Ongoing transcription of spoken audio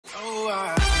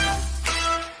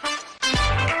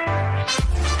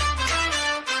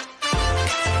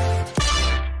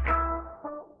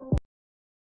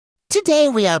Today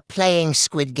we are playing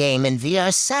Squid Game and we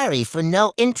are sorry for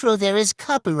no intro. There is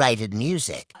copyrighted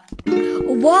music.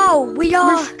 Wow, we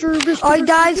are. Alright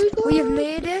guys, we have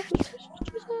made it.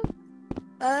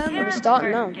 We're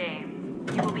starting now. Game.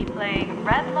 You will be playing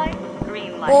red light,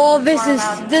 green light. Oh, this is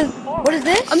this. What is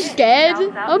this? I'm scared.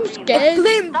 I'm scared.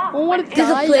 I want to This is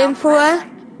a die.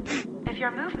 flamethrower. If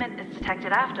your movement is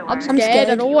detected afterwards, I'm scared.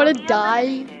 I don't want to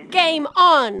die. Game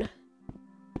on!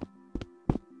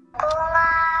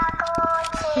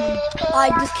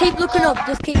 Alright, just keep looking up.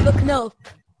 Just keep looking up.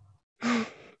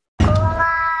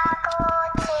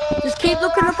 Just keep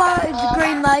looking up at the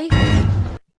green light.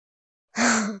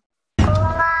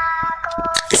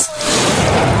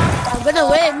 I'm gonna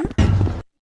win.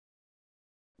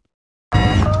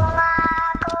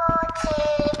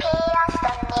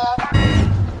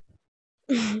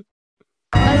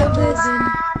 I love this.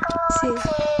 See.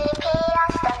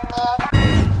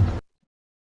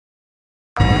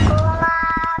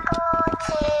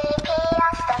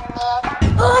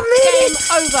 Oh, I made it!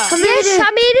 Over. I made it!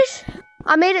 I made it.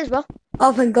 I made it as well.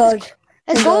 Oh, thank God.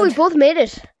 Let's go. We both made it.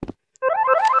 To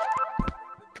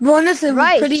be honest, it was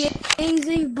Right. pretty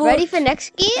easy, but... Ready for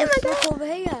next game? Let's look over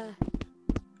here.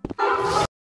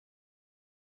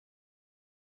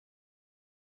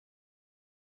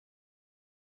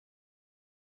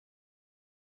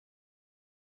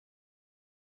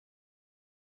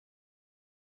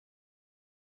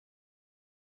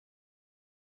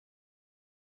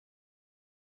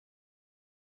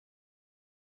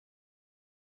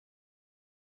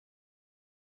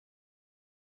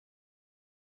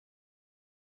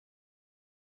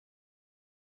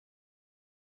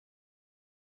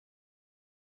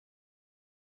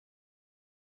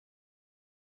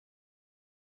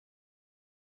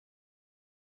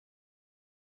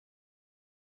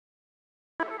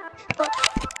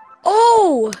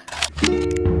 Oh!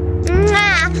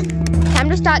 Time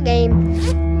to start game.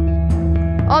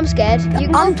 Oh, I'm scared. You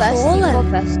can I'm go first. You can go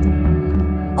first.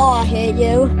 Oh, I hate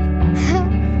you.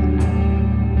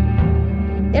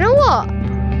 You know what?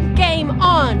 Game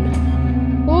on!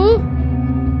 Ooh.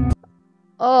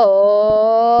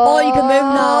 Oh. Oh, you can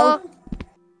move now.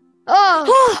 Oh.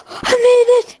 Oh, I made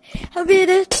it! I made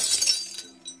it!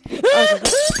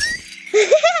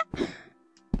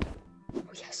 Oh,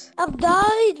 yes. I've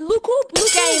died! Look up!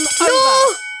 Look Game up!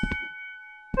 over!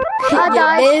 I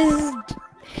died.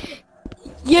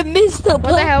 You missed the What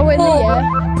the hell in the air?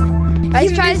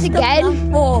 Let's try this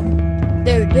again.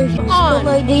 Dude, you On. got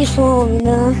like this one, you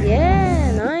know?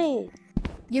 Yeah, nice.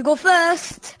 You go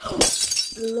first.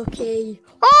 Lucky.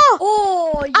 Oh!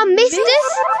 Oh, I missed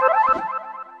it.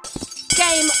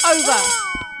 Game over!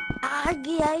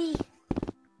 Aggie.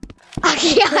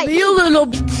 Okay, Real little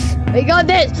bit. we got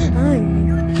this.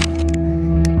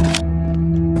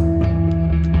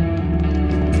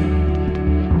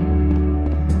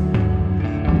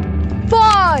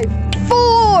 Five,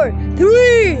 four,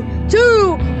 three,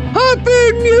 two.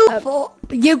 Happy New.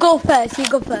 You go first. You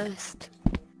go first.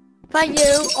 Thank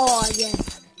you. Oh,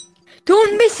 yes.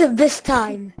 Don't miss it this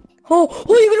time. Oh,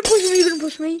 you're gonna push me. You're gonna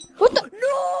push me. What the?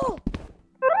 No.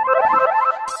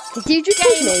 Did you just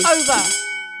push Game me? over!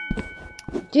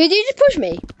 Did you just push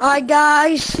me? Alright,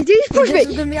 guys. Did you just push This is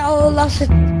me? gonna be our last. This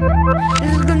is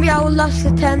gonna be our last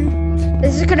attempt.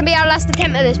 This is gonna be our last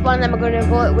attempt at this one, then we're gonna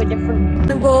go with different.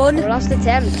 I'm going. Our last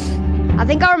attempt. I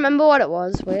think I remember what it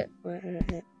was. Wait.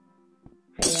 Yep.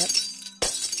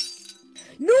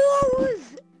 No, I was.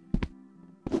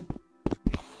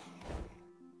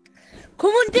 Come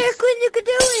on, Declan, you can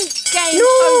do it. Game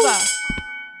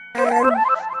over!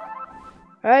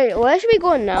 Alright, where should we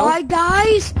go now? Alright,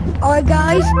 guys.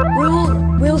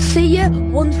 We'll see you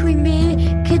once we make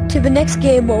it to the next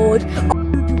game mode.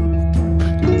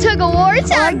 Took a war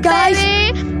time, guys.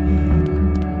 baby!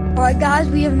 Alright, guys,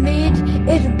 we have made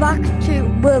it back to.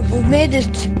 Well, we've made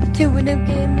it to a new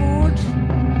game mode.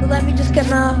 So let me just get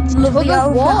my lovely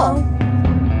Tug of outfit war. out.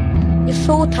 You're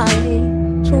so tiny.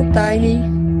 So tiny.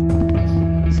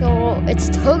 So, it's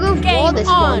tug of war Game this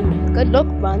on. one. Good luck,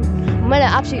 man. I'm gonna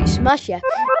absolutely smash you.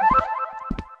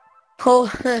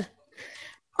 Oh,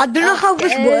 I don't know how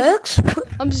this works.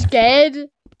 I'm scared.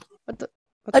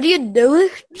 How do you do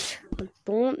it? I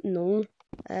don't know.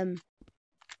 What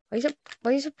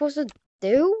are you supposed to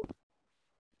do?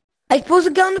 I'm supposed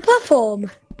to get on the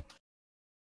platform.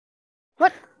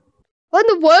 What? What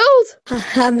in the world?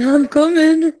 I'm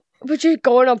coming. We're just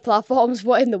going on platforms.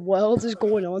 What in the world is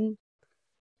going on?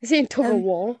 Is it in tug of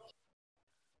war?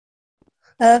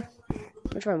 I'm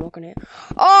trying to walk on it.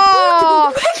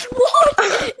 Oh! What?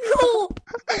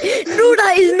 No,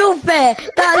 that is not fair.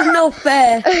 That is not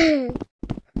fair.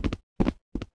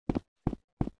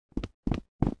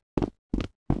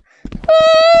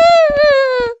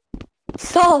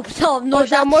 Stop, not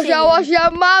that Wash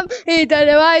your mum. He done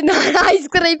it right. Not ice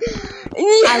cream.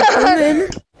 I'm coming.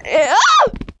 Ah!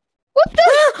 What the?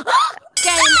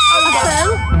 Game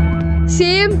over.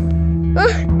 Same.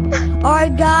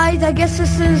 Alright guys, I guess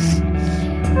this is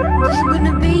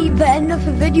gonna be the end of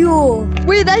the video.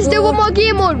 Wait, there's still one more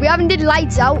game mode. We haven't did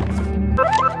lights out.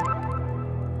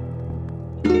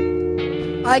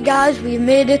 Alright guys, we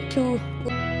made it to...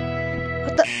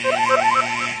 What the?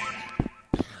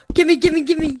 Gimme.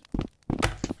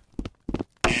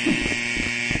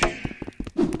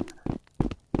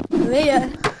 Here.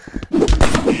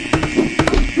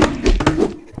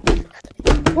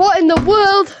 What in the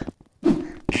world?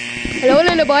 Hello,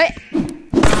 little boy. Game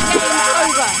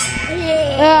over.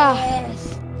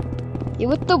 Yes. You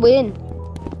with the win.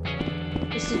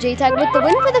 Mr. J-Tag with the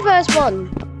win for the first one.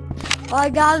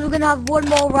 Alright guys, we're gonna have one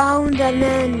more round and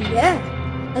then, yeah.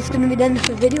 That's gonna be the end of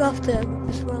the video after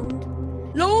this round.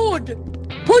 Lord!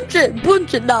 Punch it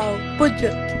now, punch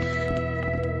it.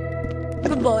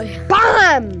 Good boy.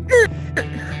 Bam!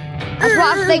 That's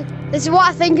what I think. This is what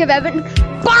I think of Everton.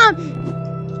 Bam!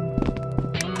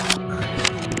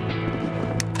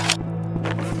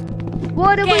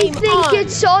 What do we Game think on.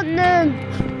 it's on them?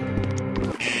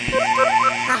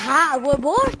 Aha,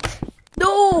 what?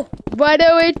 No! What do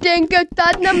we think it's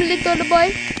on them, little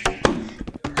boy?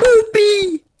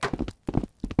 Poopy!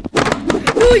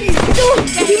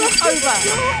 Game over.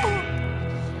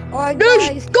 Alright Let's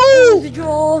guys, go! that was the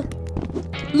draw.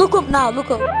 Look up now, look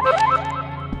up.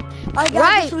 Alright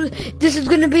guys, this is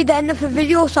gonna be the end of the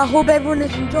video, so I hope everyone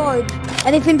has enjoyed.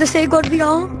 Anything to say, God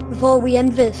VR, before we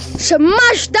end this?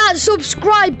 Smash that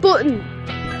subscribe button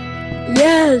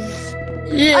Yes!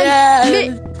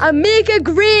 and make a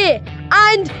great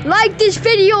and like this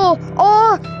video,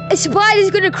 or a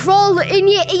spider's gonna crawl in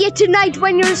your ear tonight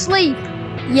when you're asleep.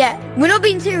 Yeah, we're not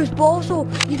being serious, but also,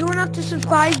 you don't have to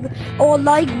subscribe or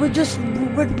like, we'd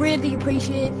really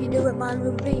appreciate if you do it, man.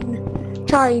 We've been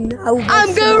trying our best.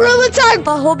 I'm gonna run the tank.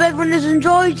 I hope everyone has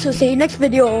enjoyed, so see you next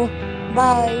video.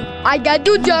 Bye. I got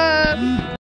to jump.